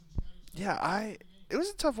Yeah, it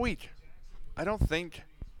was a tough week. I don't think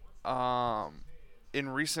in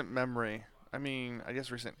recent memory, I mean, I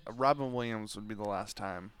guess recent Robin Williams would be the last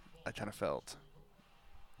time I kind of felt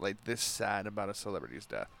like this sad about a celebrity's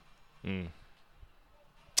death. Mm.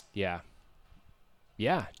 Yeah.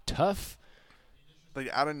 Yeah, tough. Like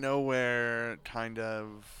out of nowhere, kind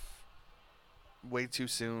of way too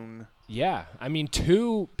soon. Yeah, I mean,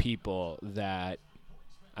 two people that,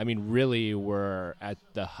 I mean, really were at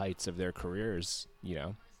the heights of their careers.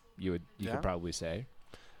 You Yeah. could probably say,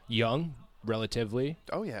 young, relatively.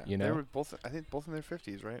 Oh yeah, You they know? were both. I think both in their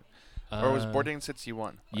 50s, right? Or was Bourdain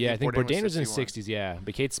 61? Yeah, I think Bourdain was in his 61. 60s. Yeah,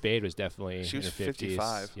 but Kate Spade was definitely She in was her 50s.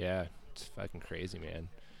 55. Yeah, it's fucking crazy, man.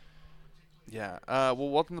 Yeah. Well,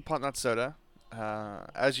 welcome to Pot Not Soda.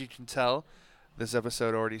 As you can tell, this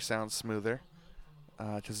episode already sounds smoother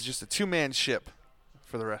because it's just a two-man ship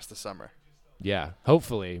for the rest of summer. Yeah,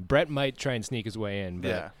 hopefully Brett might try and sneak his way in, but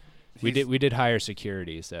Yeah. we did hire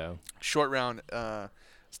security, so Short round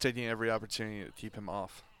is taking every opportunity to keep him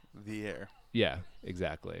off the air. yeah,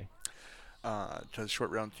 exactly. Because Short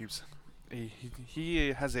round keeps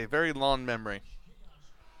he has a very long memory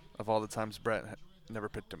of all the times Brett never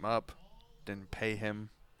picked him up, didn't pay him.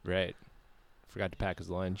 Right. Forgot to pack his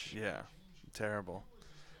lunch. Yeah, terrible.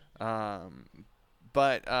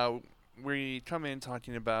 But we come in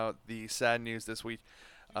talking about the sad news this week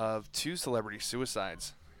of two celebrity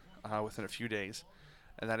suicides within a few days,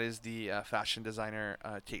 and that is the fashion designer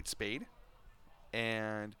Kate Spade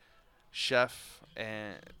and chef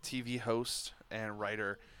and TV host and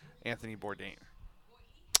writer Anthony Bourdain.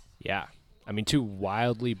 Yeah. I mean, two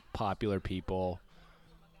wildly popular people.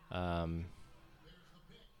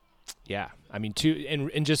 Yeah. I mean, two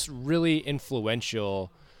and just really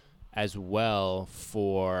influential as well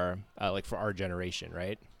for for our generation,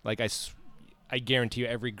 right? Like I guarantee you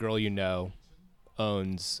every girl you know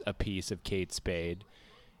owns a piece of Kate Spade.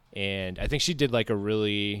 And I think she did like a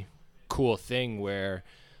really cool thing where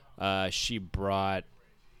she brought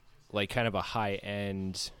like kind of a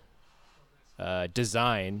high-end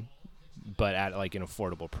design, but at like an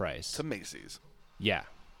affordable price. To Macy's. Yeah.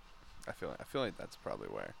 I feel like that's probably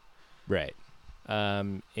where. Right.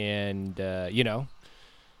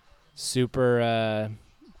 Super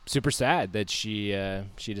sad that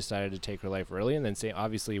she decided to take her life early, and then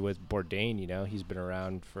obviously with Bourdain, he's been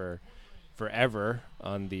around for forever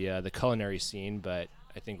on the culinary scene, but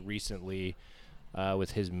I think recently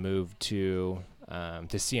with his move to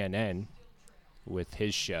CNN with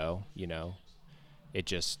his show, it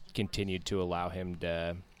just continued to allow him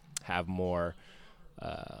to have more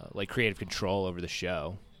creative control over the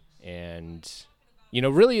show. And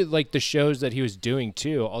really like the shows that he was doing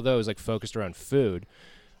too, although it was like focused around food,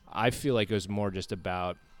 I feel like it was more just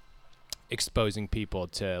about exposing people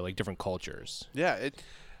to like different cultures. Yeah,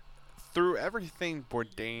 through everything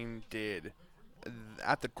Bourdain did,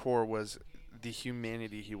 at the core was the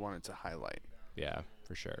humanity he wanted to highlight. Yeah,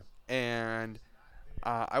 for sure. And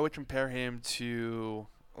I would compare him to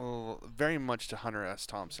very much to Hunter S.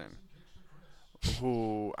 Thompson,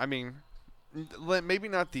 who, I mean, maybe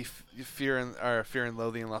not the Fear and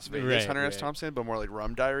Loathing in Las Vegas Hunter S. Thompson, but more like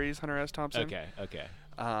Rum Diaries Hunter S. Thompson. Okay.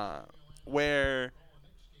 Where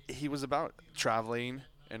he was about traveling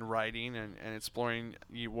and writing and exploring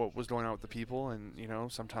what was going on with the people,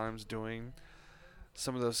 and sometimes doing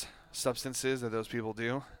some of those substances that those people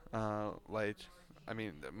do. My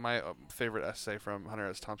favorite essay from Hunter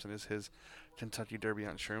S. Thompson is his Kentucky Derby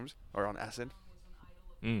on shrooms or on acid.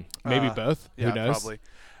 Maybe both. Yeah, who knows? Probably.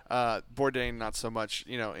 Bourdain not so much,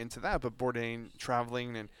 into that, but Bourdain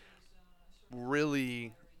traveling and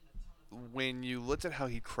really, when you looked at how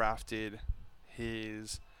he crafted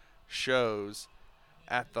his shows,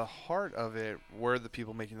 at the heart of it were the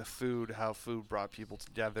people making the food, how food brought people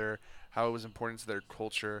together, how it was important to their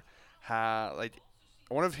culture, how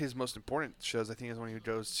one of his most important shows I think is when he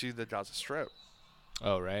goes to the Gaza Strip.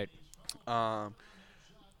 Oh, right.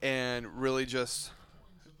 And really just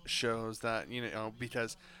shows that,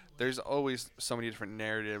 because there's always so many different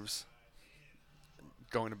narratives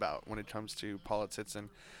going about when it comes to politics and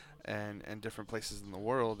different places in the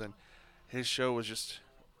world, and his show was just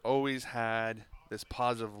always had this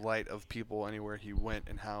positive light of people anywhere he went,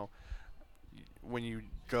 and how when you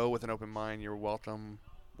go with an open mind, you're welcome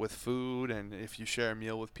with food, and if you share a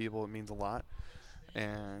meal with people, it means a lot.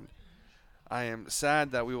 And I am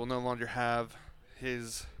sad that we will no longer have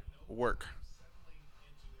his work.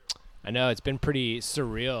 I know it's been pretty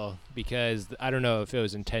surreal because I don't know if it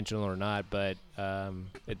was intentional or not, but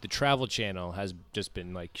the Travel Channel has just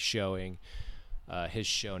been like showing his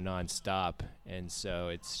show nonstop, and so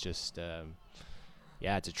it's just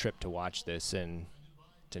it's a trip to watch this. And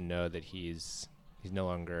to know that he's no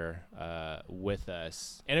longer with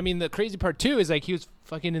us. And I mean, the crazy part too is like he was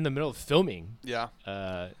fucking in the middle of filming. Yeah.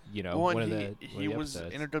 You know, Well, one and of the he was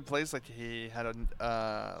episodes. in a good place. Like he had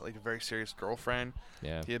a very serious girlfriend.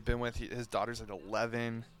 Yeah. He had been with his daughter's like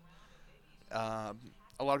 11.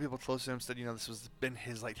 A lot of people close to him said, this was been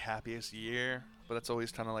his like happiest year. But that's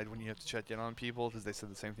always kind of like when you have to check in on people, because they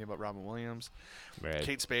said the same thing about Robin Williams. Right.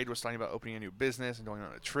 Kate Spade was talking about opening a new business and going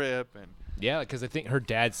on a trip, and Yeah, because I think her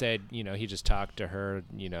dad said, he just talked to her,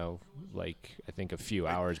 like I think a few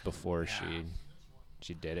hours before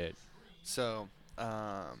she did it. so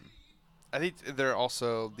I think there are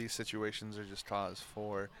also these situations are just cause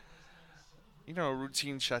for a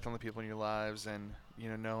routine check on the people in your lives, and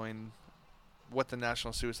knowing what the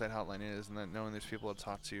National Suicide Hotline is, and then knowing there's people to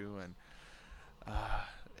talk to, and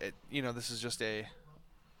this is just a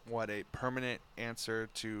permanent answer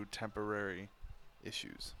to temporary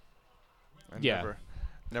issues. And Yeah.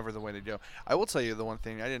 never the way to go. I will tell you the one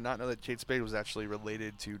thing, I did not know that Kate Spade was actually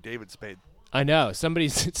related to David Spade. I know. Somebody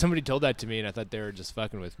told that to me, and I thought they were just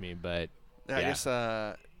fucking with me, but Yeah. I guess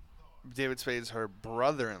David Spade's her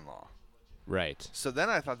brother-in-law. right. So then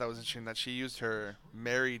I thought that was interesting that she used her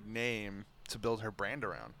married name to build her brand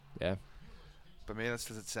around. Yeah. But maybe that's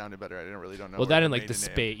because it sounded better. I really don't know. Well, that her and like the maiden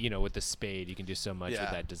name. spade, with the spade, you can do so much with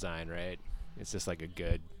Yeah. that design, right? It's just like a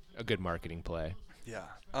good marketing play. Yeah.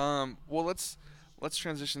 Well, let's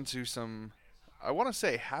transition to some, I want to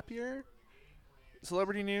say, happier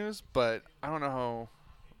celebrity news, but I don't know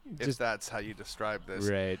if Just- that's how you describe this.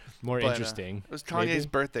 Right. More But, interesting. It was Kanye's maybe?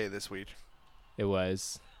 birthday this week. It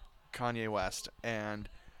was. Kanye West, and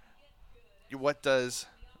what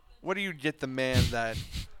do you get the man that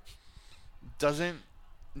doesn't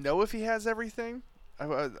know if he has everything?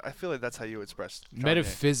 I feel like that's how you express Kanye.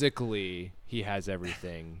 Metaphysically, he has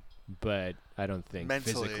everything, but I don't think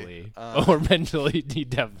Mentally, physically or mentally, he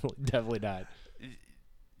definitely not.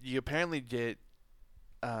 You apparently get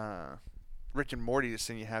Rick and Morty to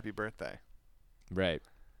sing you happy birthday. Right.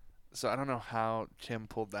 So I don't know how Kim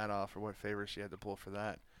pulled that off or what favor she had to pull for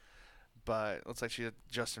that. But it looks like she had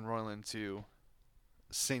Justin Roiland to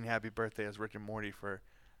sing happy birthday as Rick and Morty for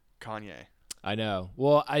Kanye. I know.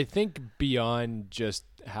 Well, I think beyond just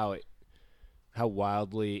how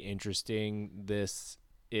wildly interesting this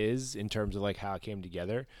is in terms of like how it came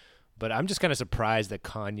together, but I'm just kind of surprised that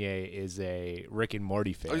Kanye is a Rick and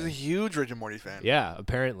Morty fan. Oh, he's a huge Rick and Morty fan. Yeah,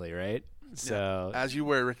 apparently, right? So, As you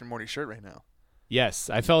wear a Rick and Morty shirt right now.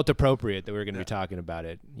 yes, I felt appropriate that we were going to Yeah. be talking about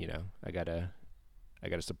it. I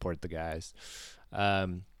gotta support the guys.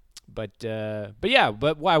 But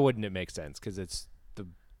why wouldn't it make sense? Because it's the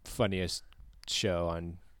funniest show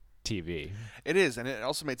on TV. It is, and it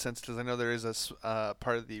also made sense because I know there is a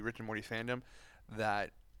part of the Rick and Morty fandom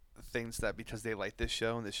that thinks that because they like this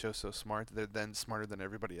show and this show's so smart, they're then smarter than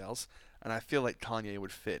everybody else. And I feel like Kanye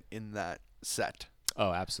would fit in that set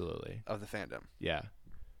Oh, absolutely. of the fandom. Yeah.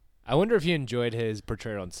 I wonder if you enjoyed his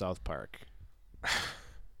portrayal in South Park.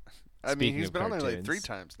 I mean, Speaking he's of been on there like cartoons. 3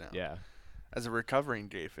 times now. Yeah. As a recovering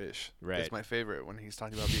gay fish. Right. That's my favorite when he's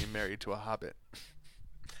talking about being married to a hobbit.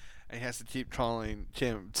 And he has to keep calling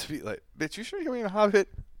Kim to be like, bitch, you sure you're being a hobbit?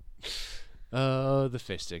 Oh, the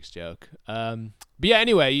fish sticks joke. But yeah,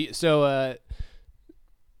 anyway, so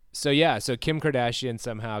Kim Kardashian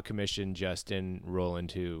somehow commissioned Justin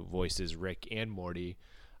Roiland, who voices Rick and Morty,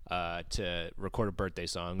 to record a birthday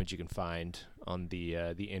song, which you can find on the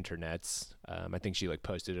internets. I think she like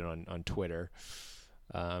posted it on Twitter.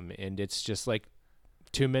 And it's just like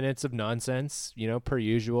 2 minutes of nonsense, per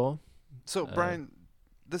usual. So, Brian,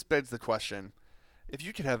 this begs the question. If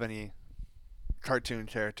you could have any cartoon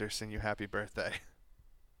character sing you happy birthday,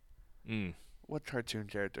 what cartoon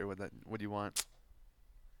character would you want?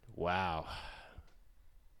 Wow.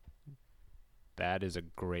 That is a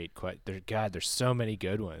great question. There's so many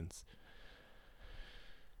good ones.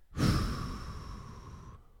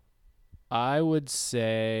 I would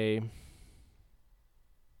say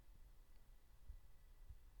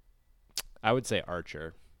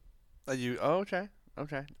Archer.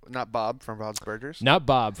 Okay. Not Bob from Bob's Burgers? Not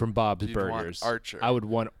Bob from Bob's You'd want Burgers. Archer. I would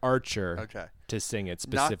want Archer Okay. to sing it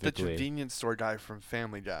Not the specifically. convenience store guy from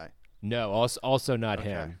Family Guy. No, also not Okay.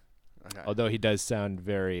 him. Okay. Although he does sound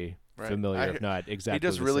very Right. familiar, if not exactly He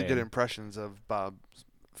does the really same. good impressions of Bob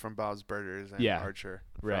from Bob's Burgers and Yeah. Archer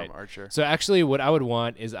Right. from Archer. So actually, what I would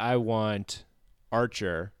want is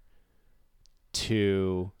Archer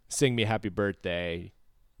to sing me happy birthday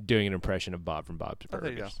doing an impression of Bob from Bob's Oh, there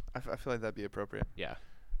you go. Burgers. I feel like that'd be appropriate. Yeah,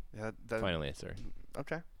 Yeah. That, final answer.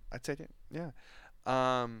 Okay, I'd take it. Yeah.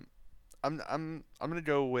 I'm gonna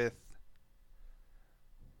go with.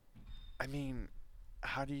 I mean,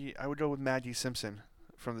 I would go with Maggie Simpson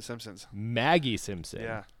from The Simpsons. Maggie Simpson.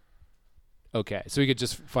 Yeah, Okay, so we could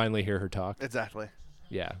just finally hear her talk. exactly.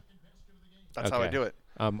 Yeah. That's how I Okay. do it.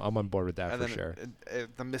 I'm on board with that And for then sure.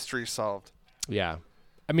 the mystery's solved. Yeah.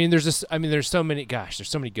 I mean, there's so many, there's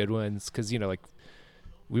so many good ones. Cause like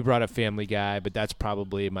we brought up Family Guy, but that's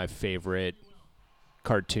probably my favorite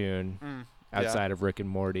cartoon outside of Rick and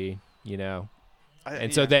Morty,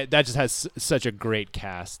 so that just has such a great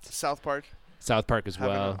cast. South Park. South Park as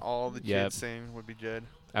Having well. all the kids sing would be good.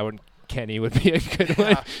 Kenny would be a good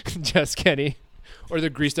one. Just Kenny. Or the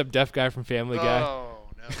greased up deaf guy from Family Guy. Oh,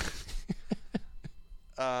 no.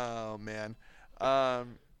 Oh, man.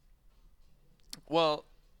 Well,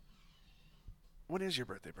 when is your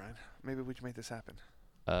birthday, Brian? Maybe we can make this happen.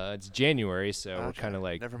 It's January, so we're Okay. kind of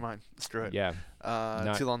like, Never mind. Screw it. yeah,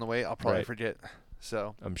 Too long to wait. I'll probably Right. forget.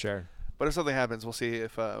 So, I'm sure. but if something happens, we'll see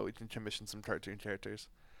if we can commission some cartoon characters.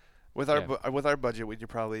 With our budget, we could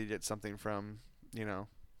probably get something from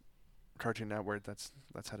Cartoon Network. That's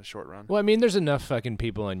had a short run. Well, I mean, there's enough fucking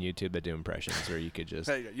people on YouTube that do impressions, or you could just.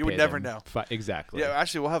 You would pay never them know. Exactly. Yeah,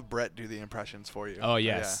 actually, we'll have Brett do the impressions for you. Oh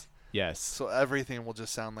yes, yes. So everything will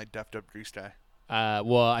just sound like Deft Up Grease Guy.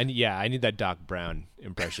 Well, I need that Doc Brown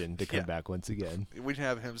impression to come Yeah. back once again. We can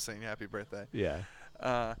have him sing "Happy Birthday." Yeah.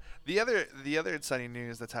 The other exciting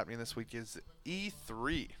news that's happening this week is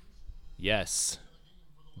E3, Yes.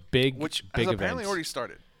 Big which big has apparently event. already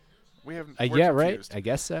started. We have Yeah, right. I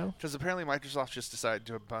guess so. Because apparently Microsoft just decided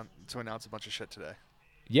to announce a bunch of shit today.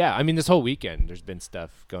 Yeah, I mean this whole weekend there's been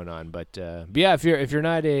stuff going on, but yeah, if you're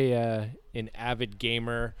not an avid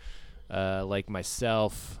gamer like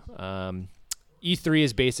myself, E3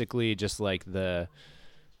 is basically just like the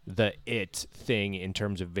it thing in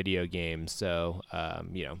terms of video games. So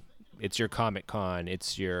it's your Comic-Con,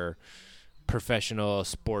 it's your professional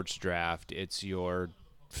sports draft, it's your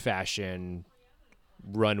fashion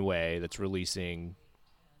runway that's releasing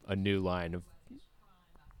a new line of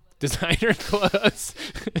designer clothes.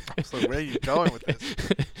 So where are you going with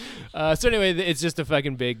this? So anyway, it's just a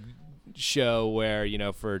fucking big show where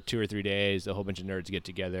for 2 or 3 days a whole bunch of nerds get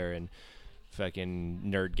together and fucking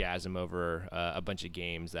nerdgasm over a bunch of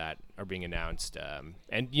games that are being announced.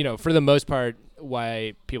 And for the most part,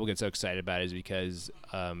 why people get so excited about it is because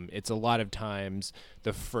it's a lot of times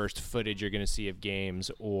the first footage you're going to see of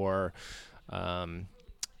games, or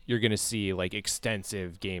you're going to see like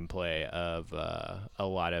extensive gameplay of a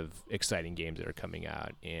lot of exciting games that are coming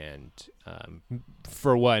out. And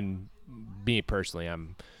for one, me personally,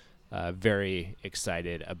 I'm very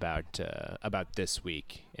excited about this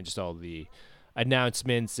week and just all the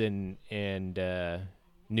announcements and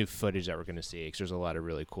new footage that we're going to see, because there's a lot of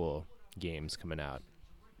really cool games coming out.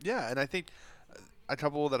 Yeah, and I think a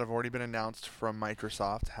couple that have already been announced from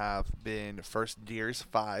Microsoft have been first Gears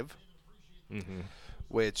 5,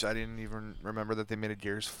 which I didn't even remember that they made a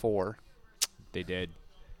Gears 4. They did.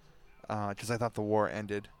 Because I thought the war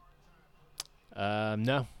ended.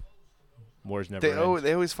 No. Wars never They end.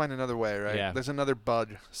 they always find another way, right? Yeah. There's another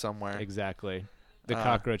bug somewhere. Exactly. The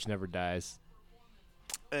cockroach never dies.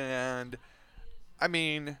 And, I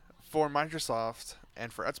mean, for Microsoft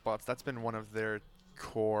and for Xbox, that's been one of their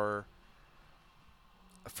core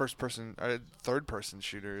third-person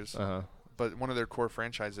shooters, but one of their core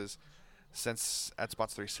franchises since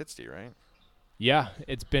Xbox 360, right? Yeah,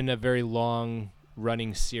 it's been a very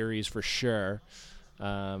long-running series for sure.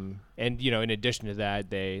 And, in addition to that,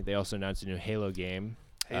 they also announced a new Halo game.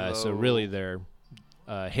 So really their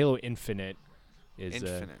Halo Infinite is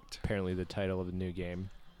apparently the title of the new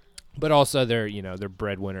game. But also they're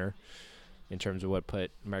breadwinner in terms of what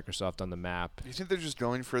put Microsoft on the map. Do you think they're just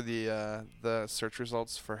going for the search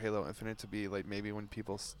results for Halo Infinite to be like maybe when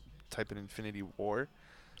people type in Infinity War,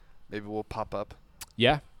 maybe we'll pop up?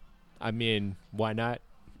 Yeah. I mean, why not?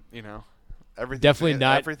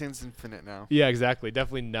 Everything's infinite now. Yeah, exactly.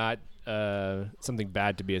 Definitely not something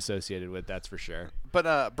bad to be associated with, that's for sure.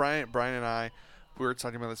 But Brian and I, we were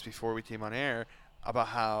talking about this before we came on air about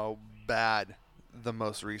how bad the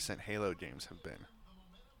most recent Halo games have been.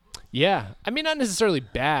 Yeah. I mean, not necessarily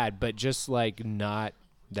bad, but just like not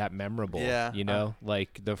that memorable. Yeah.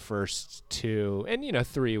 Like the first two, and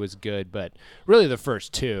 3 was good, but really the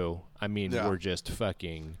first two, I mean, were just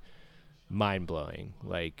fucking mind-blowing.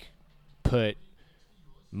 Like, put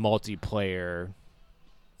multiplayer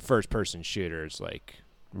first-person shooters like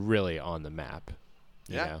really on the map.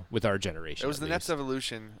 You know, with our generation. It was the next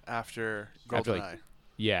evolution after GoldenEye.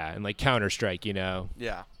 Yeah, and like Counter-Strike,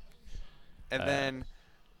 Yeah. And then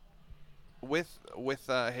with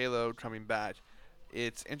Halo coming back,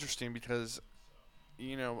 it's interesting because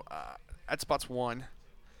Xbox One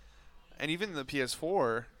and even the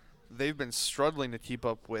PS4 they've been struggling to keep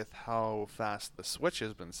up with how fast the Switch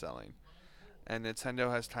has been selling. And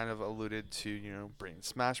Nintendo has kind of alluded to, bringing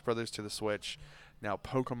Smash Brothers to the Switch, now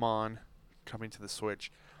Pokemon coming to the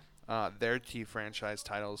Switch. Their key franchise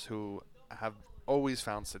titles who have always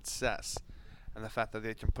found success. And the fact that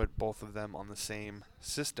they can put both of them on the same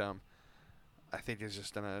system, I think is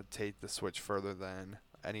just going to take the Switch further than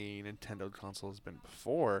any Nintendo console has been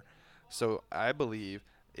before. So I believe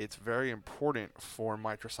it's very important for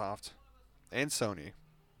Microsoft and Sony,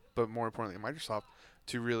 but more importantly Microsoft,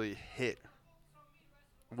 to really hit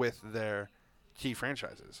with their key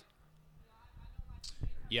franchises.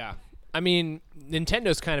 Yeah. I mean,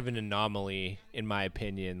 Nintendo's kind of an anomaly, in my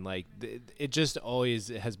opinion. Like, it just always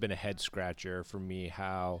has been a head scratcher for me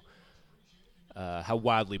how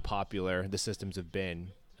wildly popular the systems have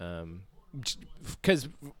been. Because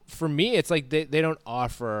for me, it's like they don't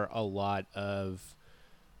offer a lot of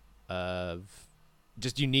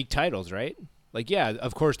just unique titles, right? Like, yeah,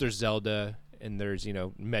 of course there's Zelda and there's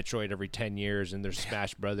Metroid every 10 years and there's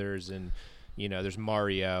Smash Brothers and there's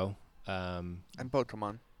Mario And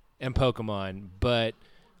Pokemon. But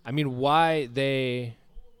I mean, why they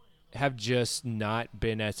have just not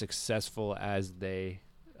been as successful as they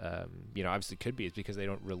obviously could be is because they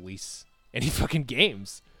don't release any fucking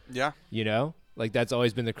games. Yeah. Like that's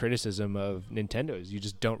always been the criticism of Nintendo is you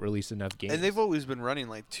just don't release enough games. And they've always been running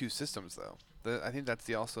like two systems though. I think that's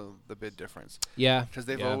also the big difference. Yeah. Because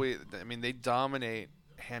they've always, they dominate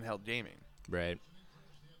handheld gaming. Right.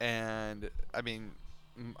 And I mean,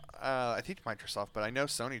 I think Microsoft, but I know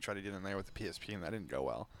Sony tried to get in there with the PSP and that didn't go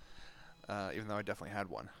well. Even though I definitely had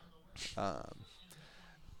one.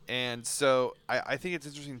 And so I think it's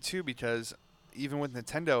interesting too because even with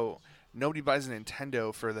Nintendo, nobody buys a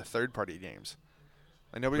Nintendo for the third-party games.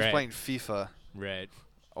 Like nobody's playing FIFA, right,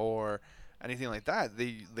 or anything like that.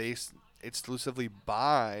 They exclusively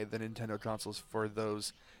buy the Nintendo consoles for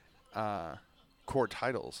those core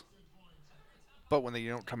titles. But when they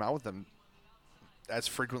don't come out with them as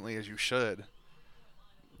frequently as you should,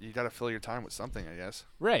 you got to fill your time with something, I guess.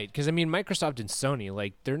 Right, because I mean, Microsoft and Sony,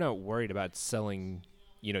 like they're not worried about selling,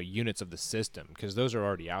 units of the system because those are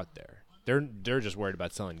already out there. They're just worried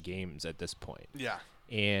about selling games at this point. Yeah.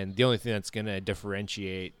 And the only thing that's going to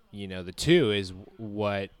differentiate, the two is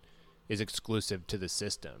what is exclusive to the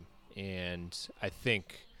system. And I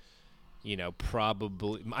think,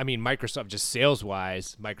 probably, I mean, Microsoft, just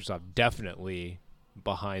sales-wise, Microsoft definitely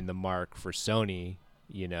behind the mark for Sony,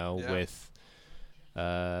 with,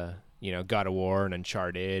 God of War and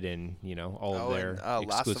Uncharted and, all of their exclusive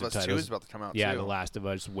Last of Us titles. 2 is about to come out, Yeah, too. The Last of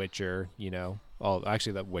Us, Witcher,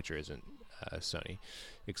 actually, that Witcher isn't Sony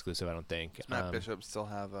exclusive, I don't think. Does Matt Bishop still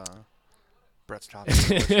have Brett's copy of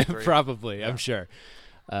Witcher 3? Probably, Yeah. I'm sure.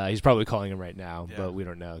 He's probably calling him right now, Yeah. but we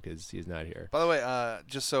don't know because he's not here. By the way,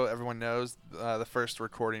 just so everyone knows, the first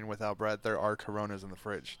recording without Brett, there are Coronas in the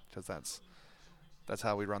fridge because that's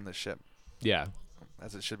how we run this ship, Yeah,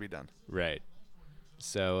 as it should be done. right.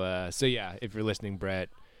 So yeah, if you're listening, Brett,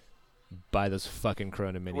 buy those fucking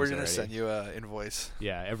Corona minis. We're gonna already. send you an invoice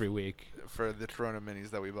Yeah, every week. for the Corona minis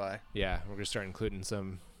that we buy. Yeah, we're gonna start including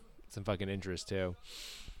some fucking interest too.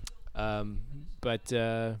 But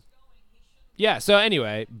yeah. So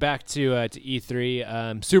anyway, back to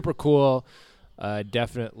E3. Super cool.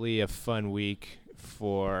 Definitely a fun week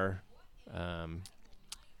for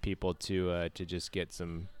people to just get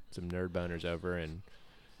some nerd boners over and.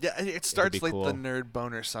 Yeah, it starts be like cool. the nerd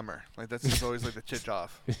boner summer. Like that's just always like the kickoff.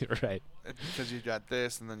 Right. Because you got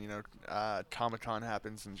this, and then Comic-Con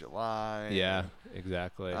happens in July. Yeah.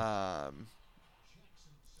 Exactly. I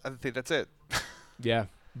think that's it. Yeah.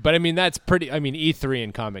 But I mean that's pretty. I mean E3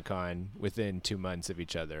 and Comic-Con within 2 months of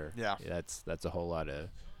each other. Yeah. That's a whole lot of.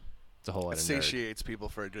 It's a whole lot It of nerd. satiates people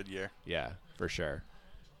for a good year. Yeah, for sure.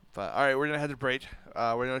 But all right, we're gonna head to break.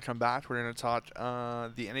 We're gonna come back. We're gonna talk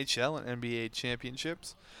the NHL and NBA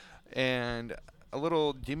championships, and a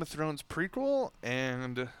little Game of Thrones prequel,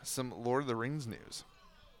 and some Lord of the Rings news.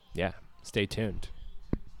 Yeah. Stay tuned.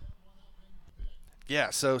 Yeah.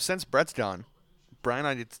 So since Brett's gone, Brian and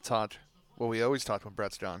I get to talk what we always talk when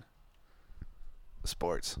Brett's gone: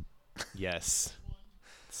 sports. Yes.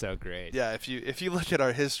 So great. Yeah. If you look at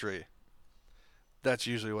our history, that's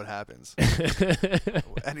usually what happens.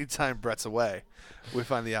 Anytime Brett's away, we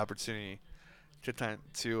find the opportunity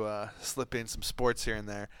to slip in some sports here and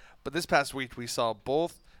there. But this past week, we saw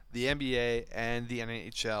both the NBA and the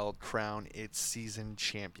NHL crown its season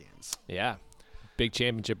champions. Yeah. Big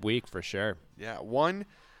championship week for sure. Yeah, one,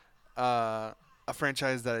 a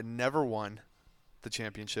franchise that had never won the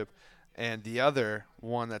championship, and the other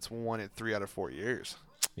one that's won it 3 out of 4 years.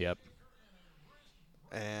 Yep.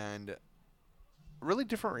 And really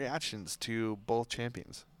different reactions to both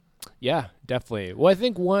champions. Yeah, definitely. Well, I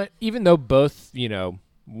think even though both,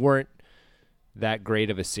 weren't that great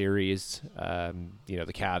of a series,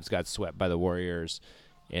 the Cavs got swept by the Warriors,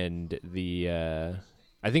 and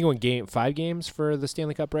I think it went 5 games for the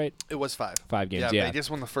Stanley Cup, right? It was 5. 5 games, yeah. They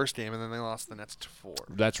just won the first game, and then they lost the next 4.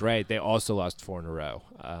 That's right. They also lost 4 in a row.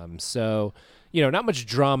 So, not much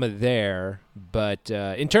drama there. But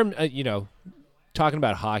in terms, talking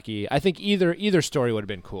about hockey, I think either story would have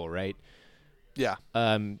been cool, right? Yeah.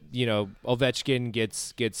 Ovechkin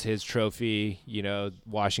gets his trophy.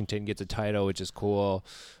 Washington gets a title, which is cool.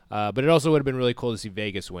 But it also would have been really cool to see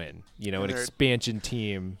Vegas win. An expansion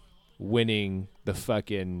team winning the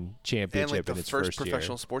fucking championship in its first year. And the first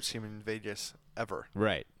professional sports team in Vegas ever.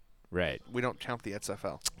 Right. We don't count the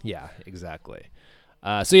XFL. Yeah, exactly.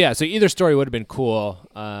 So either story would have been cool.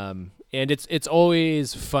 And it's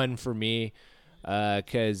always fun for me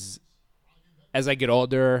because as I get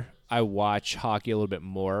older, I watch hockey a little bit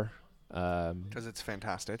more. Because it's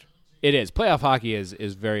fantastic. It is. Playoff hockey is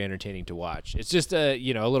very entertaining to watch. It's just a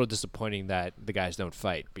little disappointing that the guys don't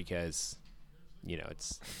fight because you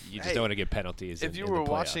just don't want to get penalties. If you in were the playoffs,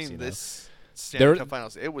 watching this Stanley Cup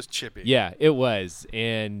Finals, it was chippy. Yeah, it was,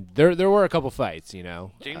 and there were a couple fights.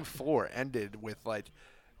 Game 4 ended with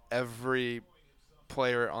every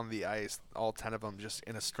player on the ice, all 10 of them, just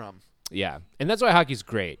in a scrum. Yeah, and that's why hockey's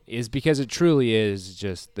great, is because it truly is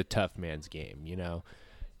just the tough man's game.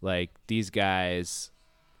 These guys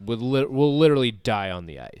will literally die on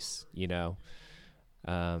the ice.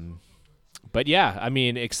 But yeah, I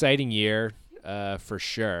mean, exciting year. For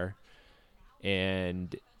sure,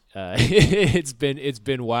 and it's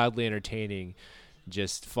been wildly entertaining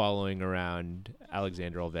just following around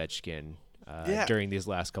Alexander Ovechkin during these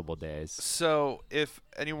last couple of days. So, if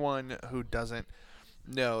anyone who doesn't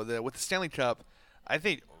know that with the Stanley Cup, I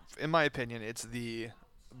think, in my opinion, it's the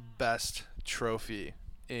best trophy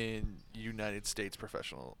in United States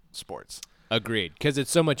professional sports. Agreed, because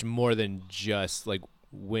it's so much more than just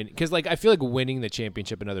win. Because I feel like winning the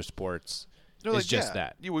championship in other sports. It's just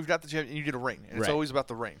that. We've got the champion. You get a ring, and it's always about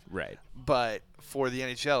the ring. Right. But for the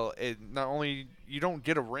NHL, it not only you don't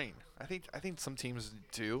get a ring. I think some teams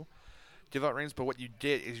do give out rings, but what you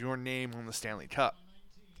get is your name on the Stanley Cup,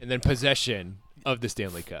 and then possession of the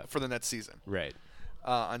Stanley Cup for the next season. Right.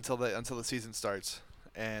 Until the season starts,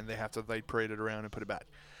 and they have to parade it around and put it back,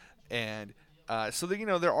 and so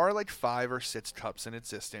there are 5 or 6 cups in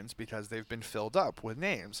existence because they've been filled up with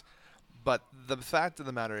names, but the fact of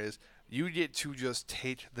the matter is, you get to just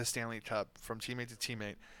take the Stanley Cup from teammate to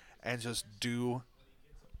teammate and just do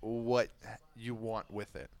what you want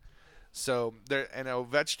with it. So and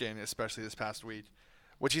Ovechkin, especially this past week,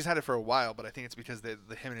 which he's had it for a while, but I think it's because him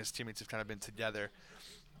and his teammates have kind of been together.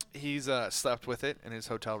 He's slept with it in his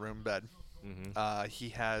hotel room bed. Mm-hmm. He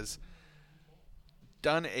has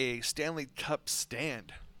done a Stanley Cup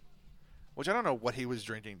stand, which I don't know what he was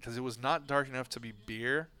drinking because it was not dark enough to be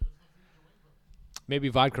beer. Maybe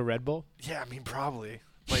vodka Red Bull? Yeah, I mean, probably.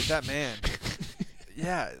 That man.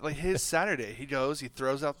 Yeah, his Saturday, he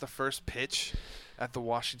throws out the first pitch at the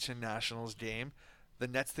Washington Nationals game. The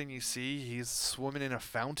next thing you see, he's swimming in a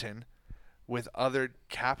fountain with other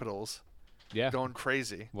Capitals. Yeah. Going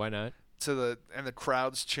crazy. Why not? And the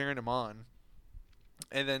crowd's cheering him on.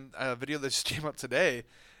 And then a video that just came up today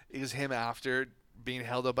is him after being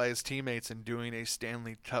held up by his teammates and doing a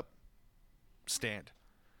Stanley Cup stand.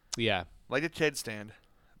 Yeah. Like a kid stand,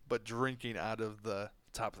 but drinking out of the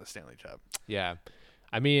top of the Stanley Cup. Yeah.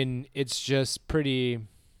 I mean, it's just pretty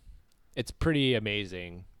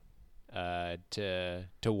amazing to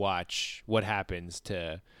watch what happens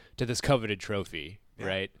to this coveted trophy,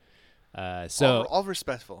 right? So all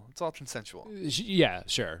respectful. It's all consensual. Yeah,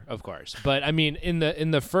 sure, of course. But I mean, in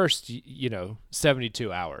the first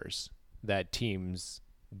 72 hours that teams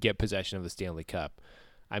get possession of the Stanley Cup,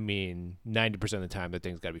 I mean, 90% of the time, the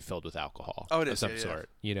thing's got to be filled with alcohol of some sort,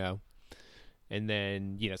 And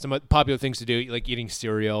then, some popular things to do, like eating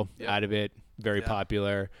cereal out of it, very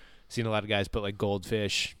popular. Seen a lot of guys put,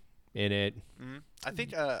 goldfish in it. Mm-hmm. I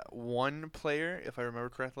think one player, if I remember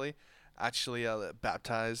correctly, actually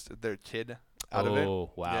baptized their kid out of it.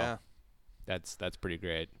 Oh, wow. Yeah. That's pretty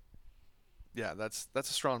great. Yeah, that's a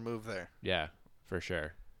strong move there. Yeah, for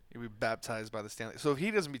sure. He'll be baptized by the Stanley. So if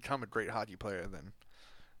he doesn't become a great hockey player, then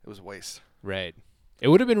it was a waste. Right. It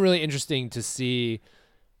would have been really interesting to see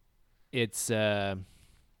its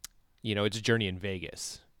its journey in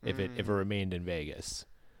Vegas if it remained in Vegas.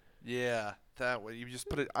 Yeah, that way you just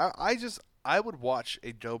put it. I would watch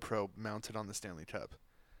a GoPro mounted on the Stanley Cup,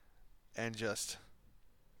 and just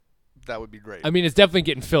that would be great. I mean, it's definitely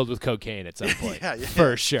getting filled with cocaine at some point. Yeah,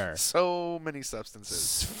 for sure. So many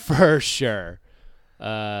substances. For sure.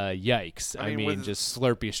 Yikes. I I mean, mean, with- just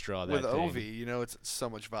Slurpee straw that With thing. Ovi, it's so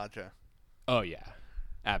much vodka. Oh, yeah.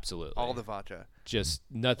 Absolutely. All the vodka. Just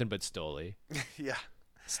nothing but Stoli. Yeah.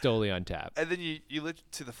 Stoli on tap. And then you look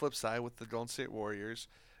to the flip side with the Golden State Warriors.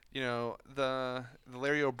 The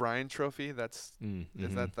Larry O'Brien trophy, that's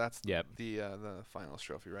Yep. the finals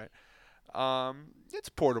trophy, right? It's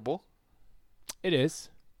portable. It is.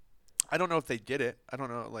 I don't know if they did it. I don't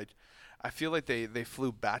know, I feel like they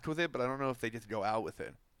flew back with it, but I don't know if they get to go out with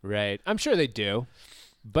it. Right. I'm sure they do.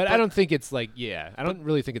 But I don't think it's I don't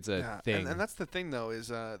really think it's a thing. And that's the thing, though, is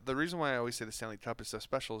the reason why I always say the Stanley Cup is so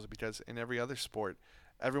special is because in every other sport,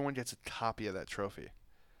 everyone gets a copy of that trophy.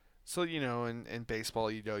 So, in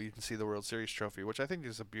baseball, you can see the World Series trophy, which I think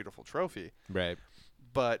is a beautiful trophy. Right.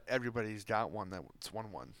 But everybody's got one that's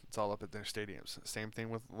won one. It's all up at their stadiums. Same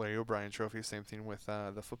thing with Larry O'Brien trophy. Same thing with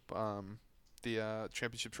the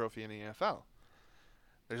championship trophy in the NFL.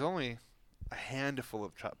 There's only a handful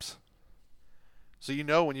of cups. So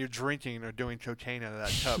when you're drinking or doing cocaine out of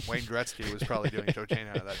that cup, Wayne Gretzky was probably doing cocaine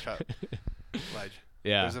out of that cup.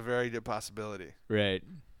 Yeah. There's a very good possibility. Right.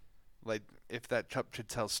 If that cup could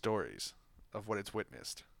tell stories of what it's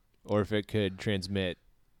witnessed. Or if it could transmit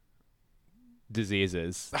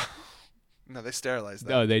diseases. No, they sterilize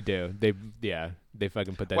that. Oh, they do. They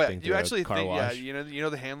fucking put that thing through a car wash. Yeah,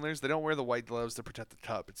 the handlers, they don't wear the white gloves to protect the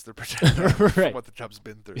cup. It's to protect from what the cup's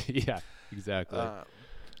been through. Yeah, exactly.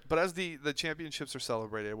 But as the championships are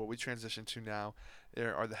celebrated, what we transition to now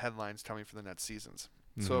are the headlines coming for the next seasons.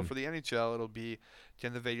 Mm-hmm. So for the NHL, it'll be,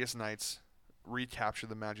 can the Vegas Knights recapture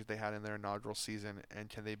the magic they had in their inaugural season, and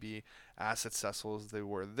can they be as successful as they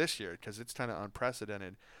were this year? Because it's kind of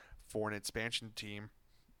unprecedented for an expansion team,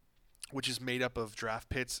 which is made up of draft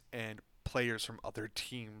picks and players from other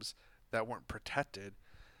teams that weren't protected.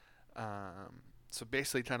 So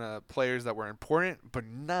basically kind of players that were important, but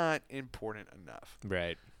not important enough.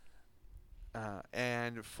 Right.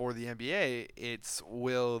 And for the NBA, it's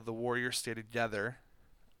will the Warriors stay together?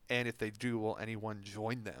 And if they do, will anyone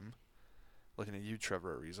join them? Looking at you,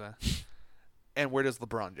 Trevor Ariza. And where does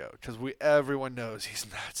LeBron go? Because everyone knows he's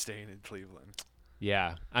not staying in Cleveland.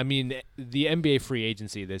 Yeah. I mean, the NBA free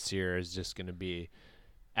agency this year is just going to be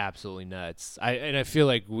absolutely nuts. I feel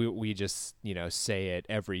like we just, say it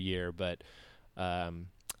every year, but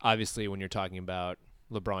obviously when you're talking about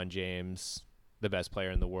LeBron James, the best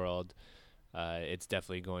player in the world, it's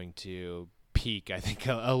definitely going to pique, I think,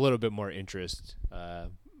 a little bit more interest.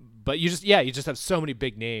 But you just have so many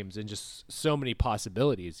big names and just so many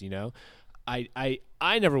possibilities,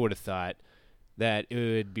 I never would have thought that it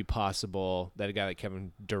would be possible that a guy like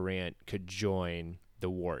Kevin Durant could join the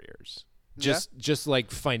Warriors. Just like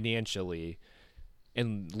financially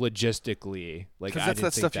and logistically. Because that's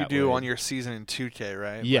that stuff you do on your season in 2K,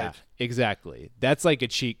 right? Yeah, exactly. That's like a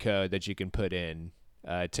cheat code that you can put in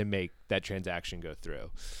to make that transaction go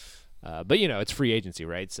through. But, it's free agency,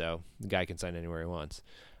 right? So the guy can sign anywhere he wants.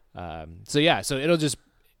 So it'll just,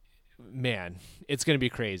 man, it's going to be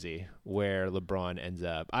crazy where LeBron ends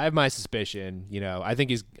up. I have my suspicion, I think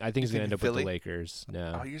he's going to end up with the Lakers.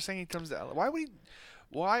 No. Oh, you're saying he comes to LA?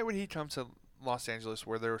 Why would he come to Los Angeles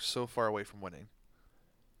where they're so far away from winning?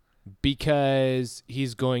 Because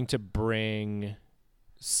he's going to bring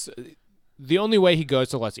the only way he goes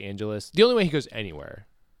to Los Angeles, the only way he goes anywhere,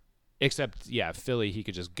 except, Philly, he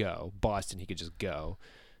could just go. Boston, he could just go.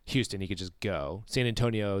 Houston, he could just go. San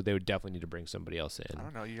Antonio, they would definitely need to bring somebody else in. I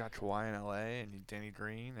don't know. You got Kawhi in L.A. and Danny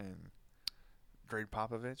Green and Greg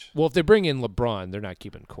Popovich. Well, if they bring in LeBron, they're not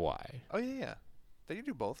keeping Kawhi. Oh, yeah. They can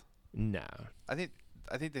do both. No. I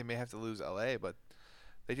think they may have to lose L.A., but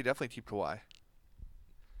they could definitely keep Kawhi.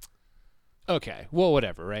 Okay. Well,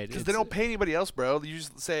 whatever, right? Because they don't pay anybody else, bro. You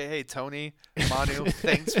just say, hey, Tony, Manu,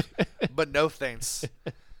 thanks, but no thanks.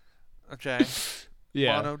 Okay?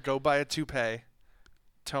 Yeah. Manu, go buy a toupee.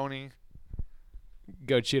 Tony,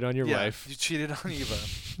 go cheat on your wife. You cheated on Eva.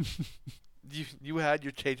 you had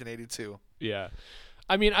your cake in 82. Yeah.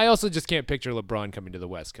 I mean, I also just can't picture LeBron coming to the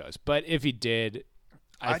West Coast. But if he did,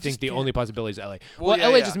 I think the only possibility is LA. Well,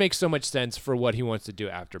 LA just makes so much sense for what he wants to do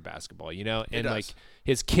after basketball, And like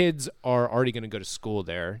his kids are already going to go to school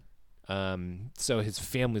there. So his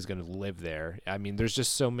family's going to live there. I mean, there's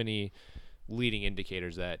just so many leading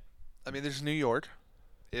indicators that there's New York.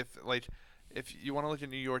 If you want to look at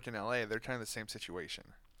New York and LA, they're kind of the same situation.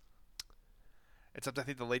 Except I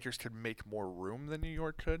think the Lakers could make more room than New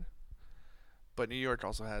York could. But New York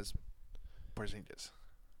also has Porzingis.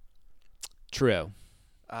 True.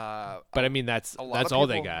 But I mean, that's all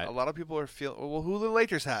they got. A lot of people are well, who do the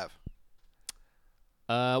Lakers have?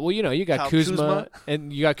 Well, you got Kuzma? Kuzma,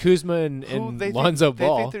 and you got Kuzma and Lonzo They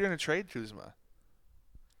Ball. think they're going to trade Kuzma.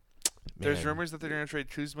 There's Man. rumors that they're going to trade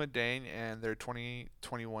Kuzma, Dane, and their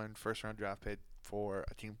 2021 first-round draft pick for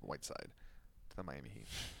a team from Whiteside to the Miami Heat.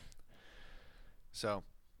 So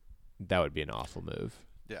That would be an awful move,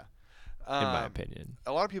 yeah, in my opinion.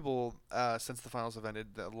 a lot of people since the finals have ended,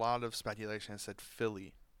 a lot of speculation has said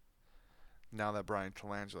Philly. Now that Brian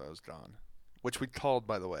Colangelo is gone, which we called,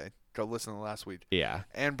 by the way. Go listen to last week. Yeah,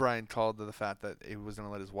 And Brian called to the fact that he was going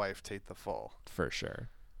to let his wife take the fall. for sure.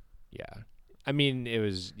 Yeah. I mean, it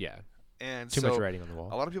was, And too so much writing on the a wall.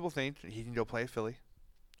 lot of people think he can go play Philly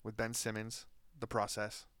with Ben Simmons, the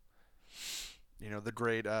process. The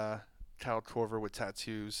great Kyle Korver with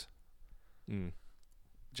tattoos, Mm,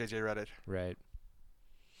 JJ Redick, right.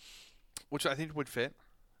 which I think would fit.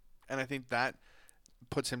 And I think that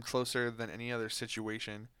puts him closer than any other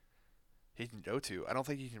situation he can go to. I don't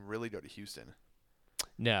think he can really go to Houston,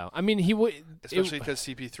 No, I mean, he would. especially because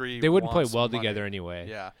CP3 They wouldn't play wants well money. together anyway.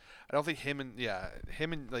 Yeah. I don't think him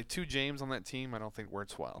and like two James on that team, I don't think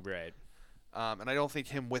works well. Right. And I don't think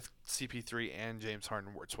him with CP3 and James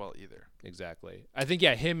Harden works well either. Exactly. I think,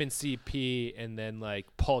 him and CP and then, like,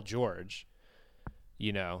 Paul George,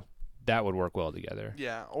 that would work well together.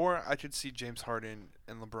 Yeah, or I could see James Harden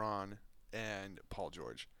and LeBron and Paul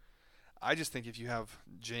George. I just think if you have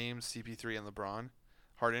James, CP3, and LeBron,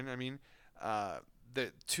 Harden,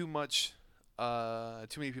 too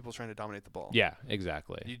many people trying to dominate the ball. Yeah,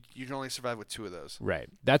 exactly. You can only survive with two of those. Right.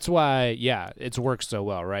 That's why, it's worked so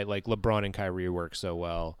well, right? Like, LeBron and Kyrie work so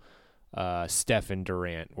well. Steph and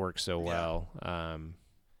Durant work so well.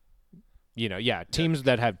 Teams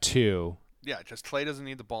that have two. Yeah, just Clay doesn't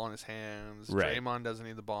need the ball in his hands. Right. Draymond doesn't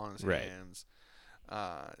need the ball in his Right. hands.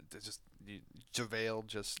 JaVale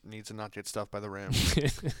just needs to not get stuffed by the rim.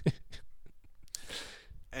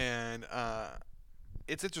 And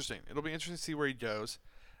it's interesting. It'll be interesting to see where he goes.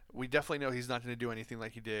 We definitely know he's not going to do anything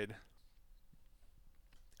like he did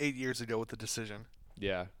 8 years ago with the decision.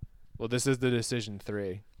 Yeah. Well, this is the decision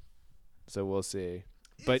 3, so we'll see.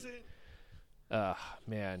 But,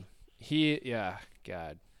 man,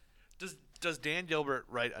 God, Does Dan Gilbert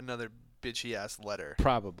write another bitchy ass letter?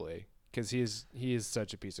 probably because he is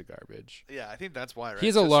such a piece of garbage. Yeah, I think that's why. Right?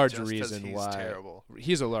 He's a large Just 'cause reason he's why. terrible.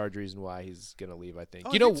 He's a large reason why he's gonna leave. I think.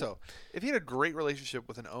 I think so. If he had a great relationship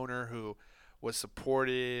with an owner who was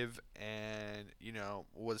supportive and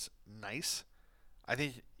was nice, I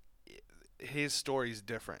think his story's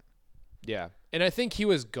different. Yeah, and I think he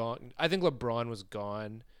was gone. I think LeBron was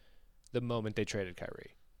gone the moment they traded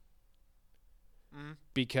Kyrie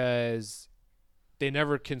because they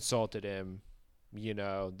never consulted him.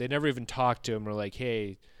 They never even talked to him or like,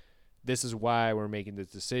 hey, this is why we're making this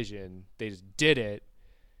decision. They just did it.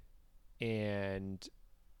 And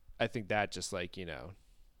I think that just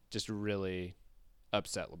just really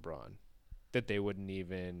upset LeBron that they wouldn't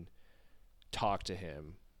even talk to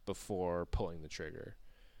him before pulling the trigger.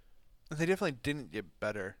 They definitely didn't get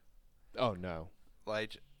better. Oh, no.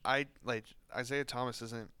 Isaiah Thomas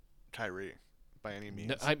isn't Kyrie by any means.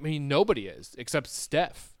 No, I mean, nobody is except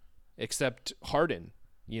Steph, except Harden,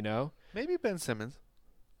 Maybe Ben Simmons.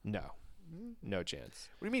 No. No chance.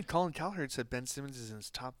 What do you mean? Colin Cowherd said Ben Simmons is in his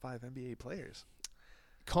top 5 NBA players.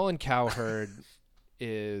 Colin Cowherd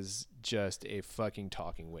is just a fucking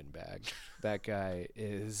talking windbag. That guy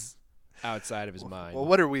is outside of his mind. Well,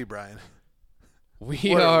 what are we, Brian?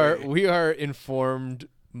 We are informed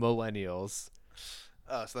millennials.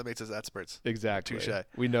 Oh, so that makes us experts. Exactly. Touche.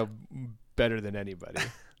 We know better than anybody.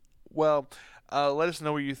 Well, let us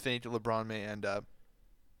know where you think LeBron may end up.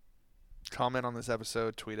 Comment on this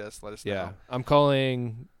episode. Tweet us. Let us know. Yeah, I'm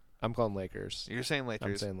calling Lakers. You're saying Lakers.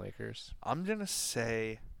 I'm saying Lakers. I'm gonna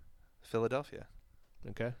say Philadelphia.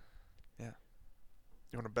 Okay. Yeah.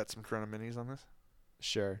 You want to bet some Corona minis on this?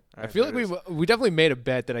 Sure. All I right, feel like there we definitely made a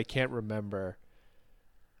bet that I can't remember.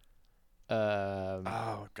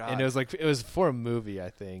 Oh God. And it was for a movie, I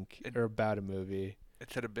think, or about a movie. It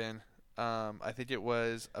could have been. I think it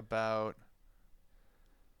was about.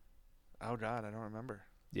 Oh God, I don't remember.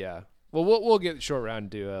 Yeah. Well, we'll get short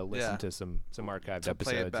round to listen Yeah. to some archived To episodes.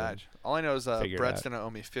 play it back. All I know is figure it Brett's out. gonna owe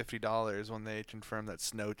me $50 when they confirm that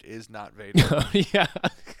Snoke is not Vader. Yeah.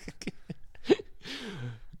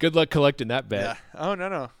 Good luck collecting that bet. Yeah. Oh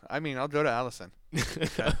no. I mean, I'll go to Allison.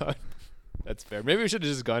 That's fair. Maybe we should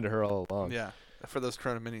have just gone to her all along. Yeah. For those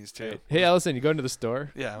Corona minis too. Hey, Allison, you going to the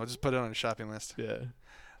store? Yeah, we'll just put it on a shopping list.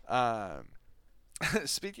 Yeah.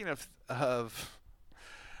 Speaking of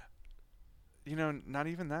not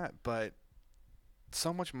even that, but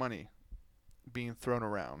so much money being thrown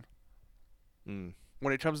around Mm.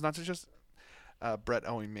 when it comes not to just Brett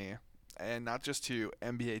owing me and not just to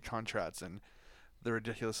NBA contracts and the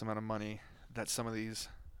ridiculous amount of money that some of these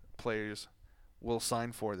players will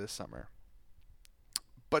sign for this summer,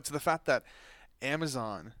 but to the fact that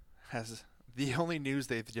Amazon has the only news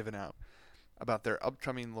they've given out about their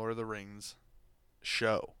upcoming Lord of the Rings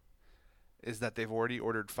show is that they've already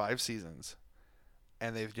ordered 5 seasons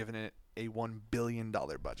and they've given it a $1 billion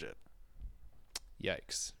budget.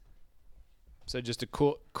 Yikes. So just a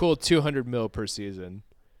cool 200 mil per season.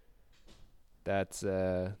 That's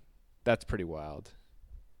pretty wild.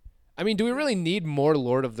 I mean, do we really need more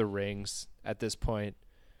Lord of the Rings at this point?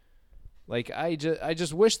 Like, I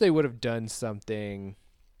just wish they would have done something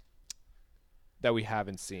that we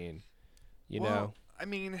haven't seen. You know? I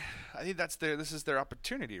mean, I think this is their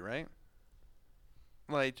opportunity, right?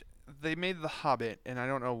 Like, they made The Hobbit, and I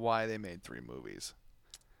don't know why they made 3 movies.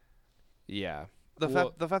 Yeah. The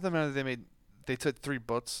fact of the matter they took 3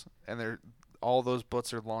 books, and all those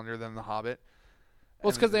books are longer than The Hobbit. Well,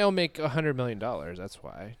 it's because they all make $100 million. That's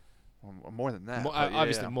why. Well, more than that.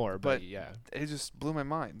 Obviously more, but yeah. It just blew my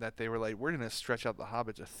mind that they were like, we're going to stretch out The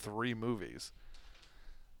Hobbit to 3 movies.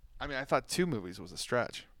 I mean, I thought 2 movies was a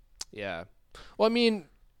stretch. Yeah. Well, I mean,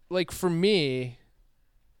 like, for me,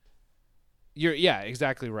 yeah,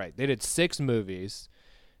 exactly right. They did 6 movies.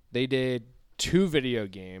 They did 2 video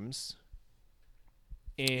games.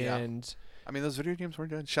 And I mean, those video games were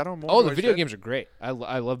good. Shadow of Mordor. Oh, the video games are great. I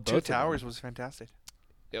love both. 2 Towers was fantastic.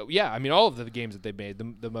 Yeah, I mean, all of the games that they made,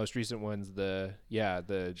 the most recent ones, the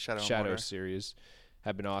Shadow series,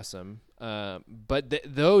 have been awesome. But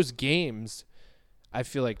those games, I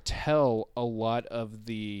feel like, tell a lot of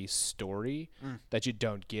the story that you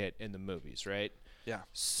don't get in the movies, right? Yeah.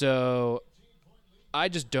 So I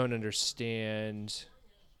just don't understand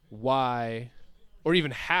why or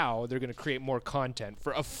even how they're going to create more content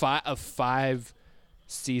for a 5-season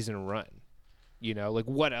run. You know, like,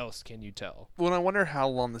 what else can you tell? Well, I wonder how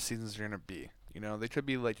long the seasons are going to be. You know, they could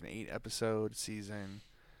be like an 8-episode season.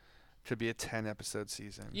 Could be a 10-episode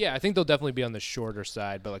season. Yeah, I think they'll definitely be on the shorter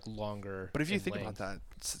side, but like longer. But if you think length. about that,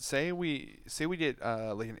 say we get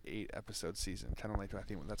like an 8-episode season, kind of like I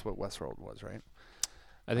think that's what Westworld was, right?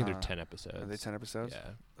 I think they're 10 episodes. Are they 10 episodes?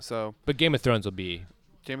 Yeah. So, but Game of Thrones will be.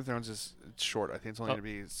 Game of Thrones is short. I think it's only going to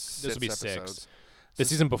be 6 this will be episodes. 6. The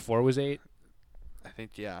season before was 8. I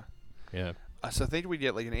think, yeah. Yeah. So I think we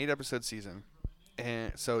get like an 8-episode season,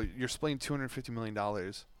 and so you're splitting $250 million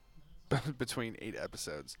between 8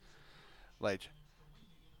 episodes. Like,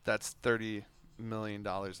 that's $30 million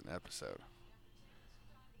an episode.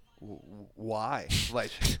 Why?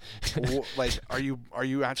 Like, like, are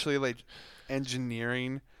you actually like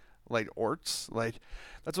engineering like orcs? Like,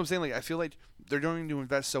 that's what I'm saying. Like, I feel like they're going to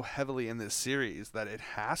invest so heavily in this series that it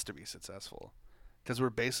has to be successful, because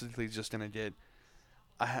we're basically just gonna get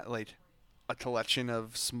a collection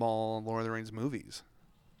of small Lord of the Rings movies.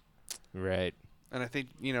 Right. And I think,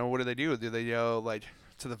 what do? Do they go like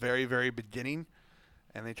to the very, very beginning,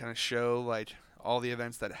 and they kind of show like all the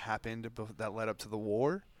events that happened that led up to the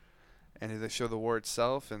war, and do they show the war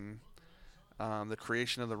itself and the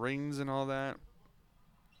creation of the rings and all that?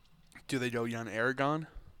 Do they go young Aragorn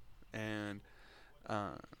and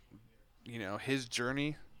his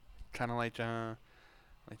journey, kind of like a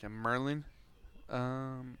Merlin?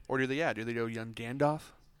 Or do they go young Gandalf?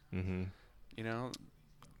 Mm-hmm.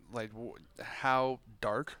 How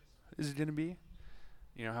dark is it going to be?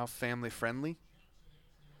 How family friendly?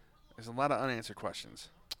 There's a lot of unanswered questions.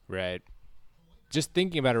 Right. Just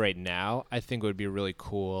thinking about it right now, I think what would be really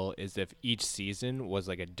cool is if each season was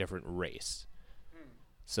like a different race.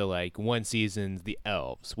 So like one season's the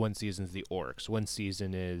elves, one season's the orcs, one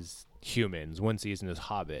season is humans, one season is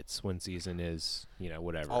hobbits, one season is,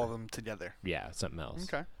 whatever. All of them together. Yeah, something else.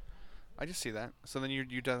 Okay. I just see that. So then you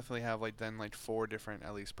definitely have like 4 different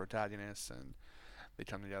at least protagonists, and they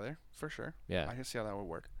come together for sure. Yeah. I can see how that would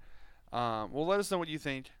work. Well, let us know what you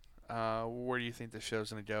think. Where do you think the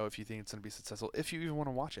show's going to go? If you think it's going to be successful, if you even want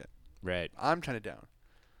to watch it. Right. I'm kind of down.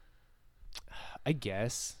 I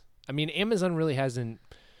guess. I mean, Amazon really hasn't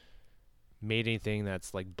made anything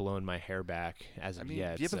that's like blown my hair back as of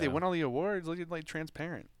yet. Yeah, but they won all the awards. Look at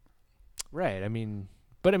Transparent. Right. I mean,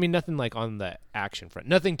 nothing like on the action front.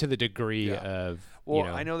 Nothing to the degree of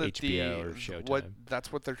I know that HBO or Showtime.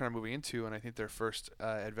 That's what they're kind of moving into, and I think their first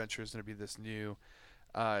adventure is going to be this new,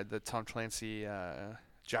 the Tom Clancy,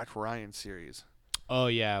 Jack Ryan series. Oh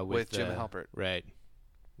yeah, with Jim Halpert. Right.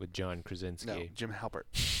 With John Krasinski. No, Jim Halpert.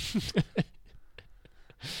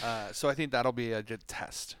 So I think that'll be a good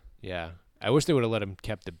test. Yeah. I wish they would have let him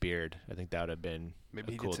kept the beard. I think that would have been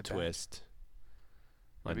Maybe a cool twist.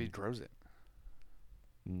 Maybe he grows it.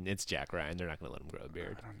 It's Jack Ryan. They're not going to let him grow a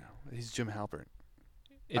beard. I don't know. He's Jim Halpert.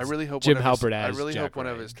 It's I really hope Jim one of his, Halpert I as really Jack hope one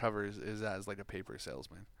of Ryan. his covers is as like a paper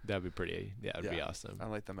salesman. That'd be pretty. Yeah, that'd be awesome. I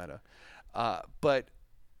like the meta. But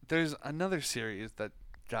there's another series that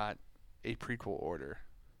got a prequel order.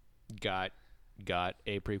 Got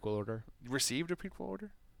a prequel order. Received a prequel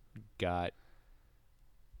order?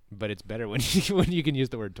 But it's better when you can use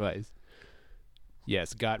the word twice.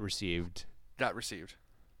 Yes, got received. Got received.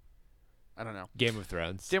 I don't know. Game of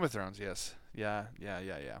Thrones. Game of Thrones, yes. Yeah.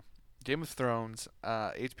 Game of Thrones,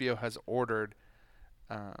 HBO has ordered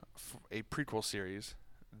a prequel series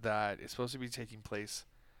that is supposed to be taking place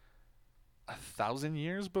 1,000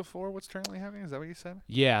 years before what's currently happening. Is that what you said?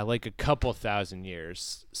 Yeah, like a couple thousand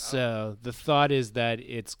years. So the thought is that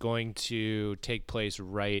it's going to take place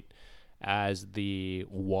right as the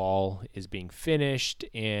wall is being finished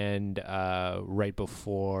and right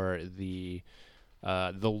before the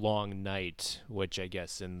long night, which I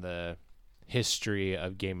guess in the history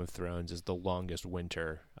of Game of Thrones is the longest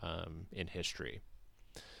winter in history.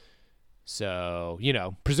 So,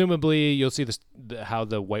 presumably you'll see how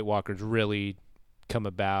the White Walkers really come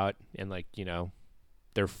about and,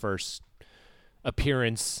 their first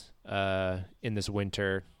appearance in this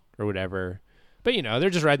winter or whatever. But, they're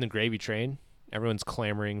just riding the gravy train. Everyone's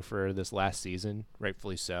clamoring for this last season,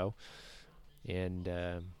 rightfully so. And,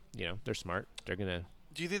 they're smart. They're going to...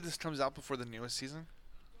 Do you think this comes out before the newest season?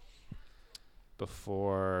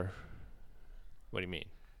 Before... What do you mean?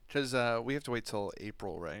 Because we have to wait till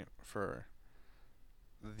April, right, for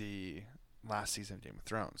the last season of Game of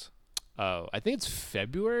Thrones. Oh, I think it's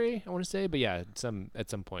February, I want to say. But yeah, at some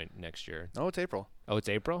point next year. No, it's April. Oh, it's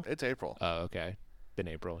April? It's April. Oh, okay. Then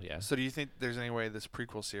April, yeah. So do you think there's any way this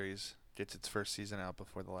prequel series gets its first season out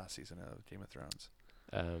before the last season of Game of Thrones?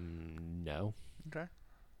 No. Okay.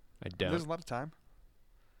 I don't. There's a lot of time.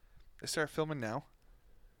 They start filming now.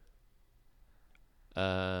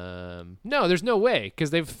 No, there's no way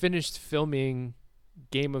because they've finished filming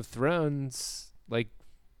Game of Thrones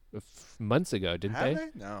months ago, didn't Have they?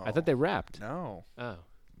 No. I thought they wrapped. No. Oh.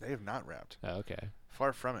 They have not wrapped. Oh, okay.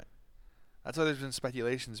 Far from it. That's why there's been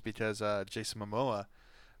speculations because Jason Momoa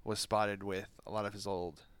was spotted with a lot of his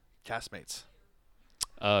old castmates.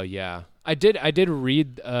 Oh yeah, I did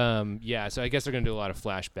read. Yeah, so I guess they're gonna do a lot of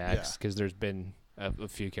flashbacks because there's been a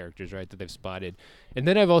few characters, right, that they've spotted. And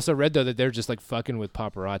then I've also read, though, that they're just, fucking with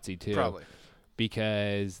paparazzi, too. Probably.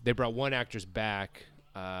 Because they brought one actress back.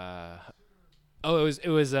 It was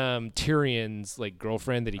Tyrion's,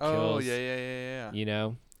 girlfriend that he kills. Oh,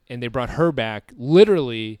 yeah. And they brought her back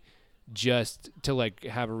literally just to,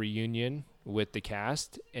 have a reunion with the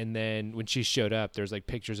cast. And then when she showed up, there's,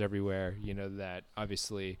 pictures everywhere, that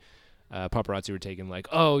obviously... paparazzi were taking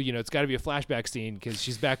it's got to be a flashback scene because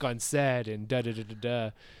she's back on set and da-da-da-da-da.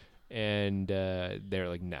 And they're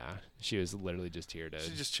like, nah. She was literally just here to...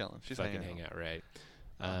 She's just chilling. She's fucking hang out, right?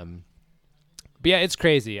 But yeah, it's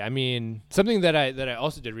crazy. I mean, something that I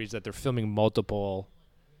also did read is that they're filming multiple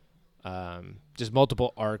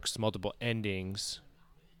arcs, multiple endings,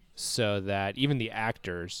 so that even the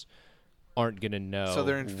actors aren't going to know. So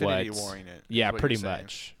they're Infinity Warring it. Yeah, pretty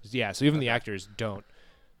much. Yeah, so even the actors don't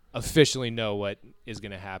officially know what is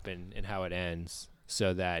going to happen and how it ends,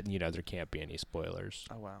 so that there can't be any spoilers.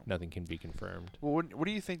 Oh wow, nothing can be confirmed. Well, what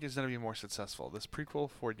do you think is going to be more successful, this prequel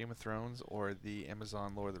for Game of Thrones or the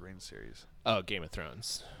Amazon Lord of the Rings series? Oh, Game of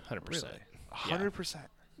Thrones, 100%. Really? 100%.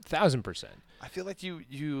 1,000%. I feel like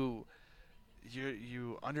you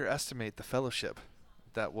underestimate the Fellowship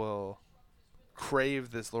that will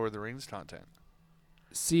crave this Lord of the Rings content.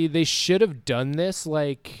 See, they should have done this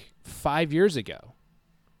 5 years ago.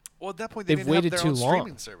 Well, at that point, they They've didn't waited have their too own long.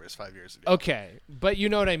 streaming service 5 years ago. Okay, but you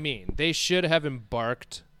know what I mean. They should have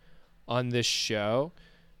embarked on this show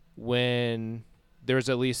when there's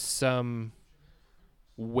at least some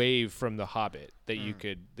wave from The Hobbit that you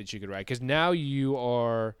could ride. Because now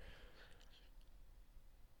you're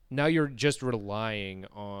just relying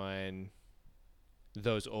on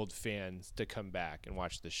those old fans to come back and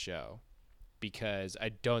watch the show, because I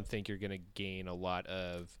don't think you're going to gain a lot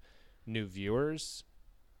of new viewers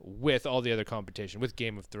with all the other competition, with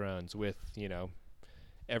Game of Thrones, with,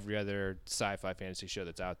 every other sci-fi fantasy show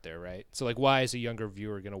that's out there, right? So, why is a younger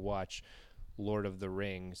viewer going to watch Lord of the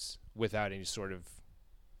Rings without any sort of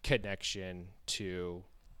connection to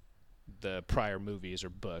the prior movies or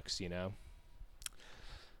books,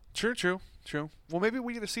 True. Well, maybe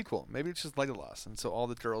we get a sequel. Maybe it's just Legolas, and so all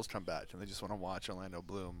the girls come back, and they just want to watch Orlando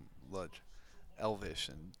Bloom look elvish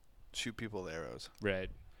and shoot people with arrows. Right.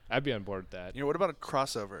 I'd be on board with that. What about a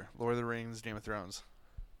crossover? Lord of the Rings, Game of Thrones?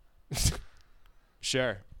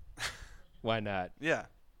 Sure. Why not? Yeah.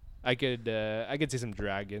 I could see some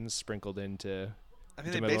dragons sprinkled into I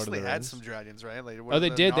mean, To they my Lord of basically the had Rings. some dragons, right? Like, Oh, they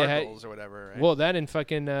did. They had Nargles or whatever, right? Well, that and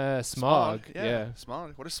fucking Smog. Yeah.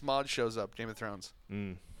 Smog. What if Smog shows up? Game of Thrones.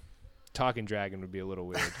 Talking dragon would be a little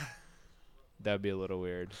weird. That would be a little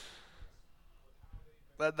weird.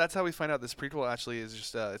 That's how we find out this prequel actually is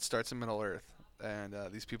just it starts in Middle Earth, and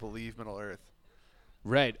these people leave Middle Earth.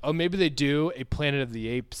 Right. Oh, maybe they do a Planet of the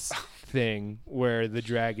Apes thing where the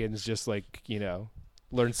dragons just like,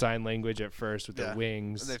 learn sign language at first with their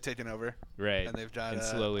wings. And they've taken over. Right. And they've got and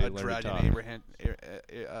slowly a learn to dragon, talk.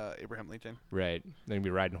 Abraham Lincoln. Right. They're going to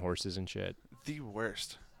be riding horses and shit. The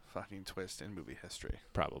worst fucking twist in movie history.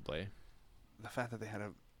 Probably. The fact that they had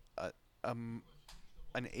an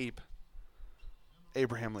ape,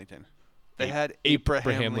 Abraham Lincoln. They had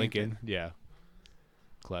Abraham Lincoln. Yeah.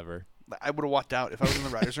 Clever. I would have walked out if I was in the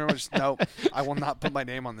writers' room. I just no, I will not put my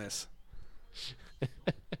name on this.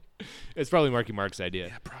 It's probably Marky Mark's idea.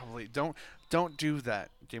 Yeah, probably. Don't do that,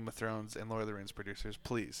 Game of Thrones and Lord of the Rings producers,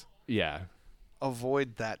 please. Yeah.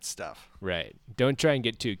 Avoid that stuff. Right. Don't try and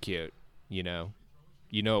get too cute. You know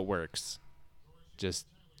it works. Just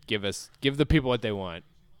give the people what they want.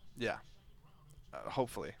 Yeah.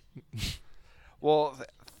 Hopefully. Well,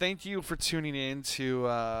 thank you for tuning in to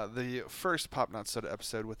the first Pop Not Soda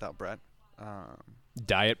episode without Brett.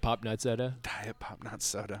 Diet Pop Nut Soda. Diet Pop Not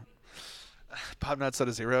Soda. Pop Not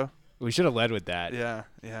Soda Zero. We should have led with that. Yeah.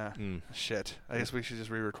 Shit. I guess we should just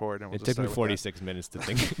re-record. And we'll it just took me start 46 minutes to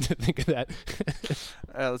think of that.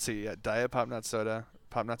 Let's see. Yeah, Diet Pop Not Soda.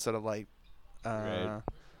 Pop Not Soda Light. Right.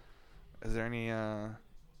 Is there any...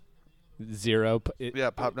 Zero.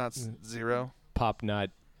 Pop Nuts Zero. Pop Nut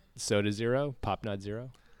Soda Zero. Pop Nut Zero.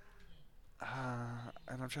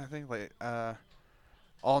 And I'm trying to think. Like,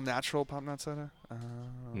 all natural Pop Not Soda.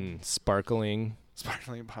 Sparkling.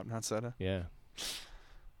 Sparkling Pop Not Soda. Yeah.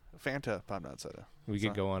 Fanta Pop Not Soda. We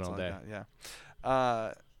could go on all day. Yeah.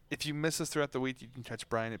 If you miss us throughout the week, you can catch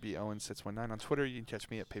Brian at BOwen619 on Twitter. You can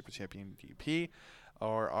catch me at PaperChampionDP.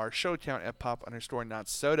 Or our show account at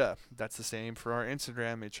pop_not_soda. That's the same for our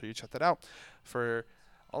Instagram. Make sure you check that out. For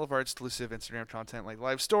all of our exclusive Instagram content like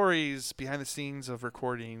live stories, behind the scenes of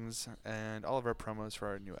recordings, and all of our promos for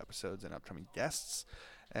our new episodes and upcoming guests.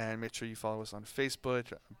 And make sure you follow us on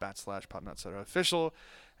Facebook, /PopNotSodaOfficial.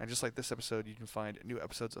 And just like this episode, you can find new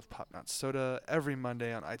episodes of Pop Not Soda every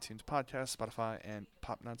Monday on iTunes Podcast, Spotify, and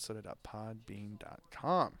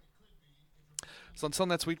popnotsoda.podbean.com. So until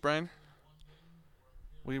next week, Brian,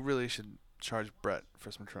 we really should charge Brett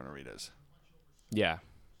for some Tronaritas. Yeah.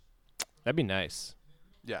 That'd be nice.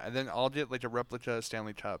 Yeah, and then I'll get like a replica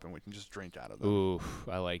Stanley Cup, and we can just drink out of them. Ooh,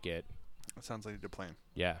 I like it. That sounds like a good plan.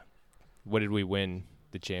 Yeah. What did we win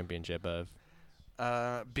the championship of?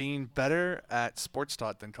 Being better at sports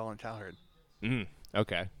talk than Colin Cowherd.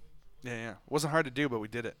 Okay. Yeah. It wasn't hard to do, but we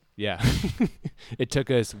did it. Yeah. It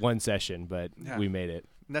took us one session, but we made it.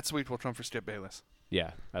 Next week, we'll come for Skip Bayless.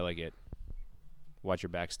 Yeah, I like it. Watch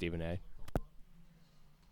your back, Stephen A.